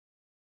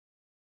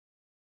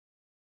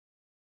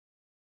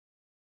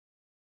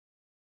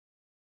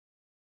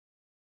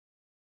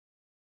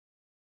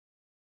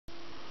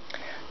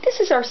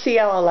This is our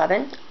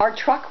CL11, our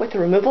truck with a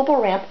removable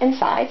ramp and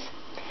sides.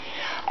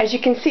 As you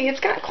can see,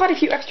 it's got quite a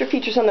few extra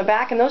features on the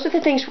back, and those are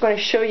the things we're going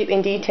to show you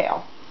in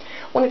detail.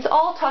 When it's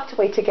all tucked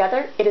away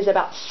together, it is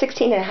about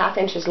 16.5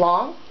 inches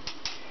long,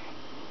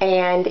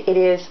 and it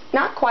is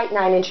not quite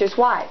 9 inches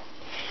wide.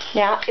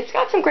 Now, it's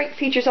got some great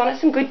features on it,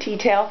 some good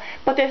detail,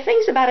 but there are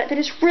things about it that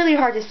is really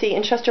hard to see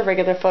in just a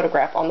regular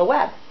photograph on the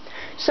web.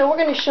 So we're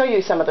going to show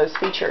you some of those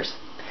features.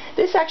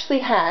 This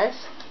actually has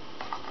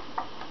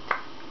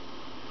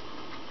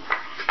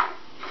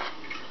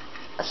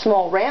a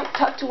small ramp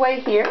tucked away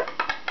here.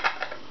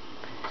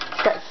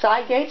 It's got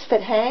side gates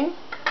that hang.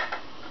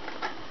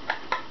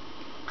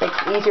 Makes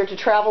it easier to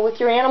travel with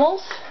your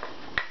animals.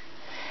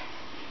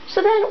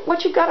 So then,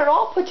 once you've got it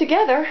all put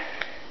together,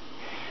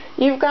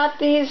 you've got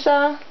these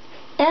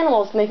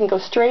animals, and they can go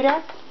straight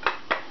up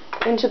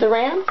into the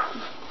ramp.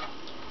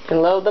 You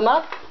can load them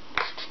up.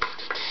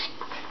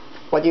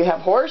 Whether you have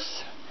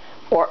horse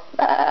or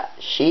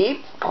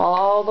sheep,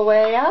 all the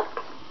way up.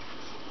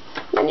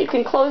 Then you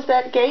can close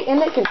that gate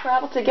and they can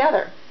travel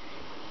together.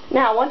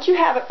 Now, once you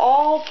have it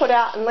all put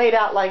out and laid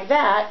out like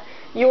that,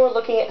 you're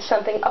looking at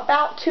something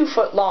about 2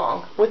 foot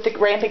long with the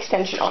ramp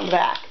extension on the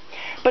back.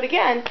 But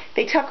again,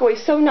 they tuck away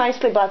so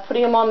nicely by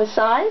putting them on the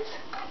sides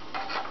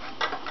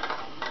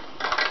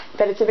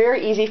that it's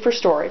very easy for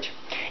storage.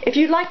 If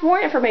you'd like more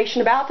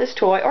information about this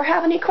toy or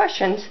have any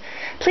questions,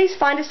 please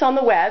find us on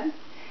the web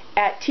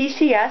at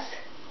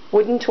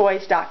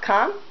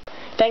tcswoodentoys.com.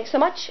 Thanks so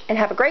much and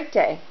have a great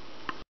day.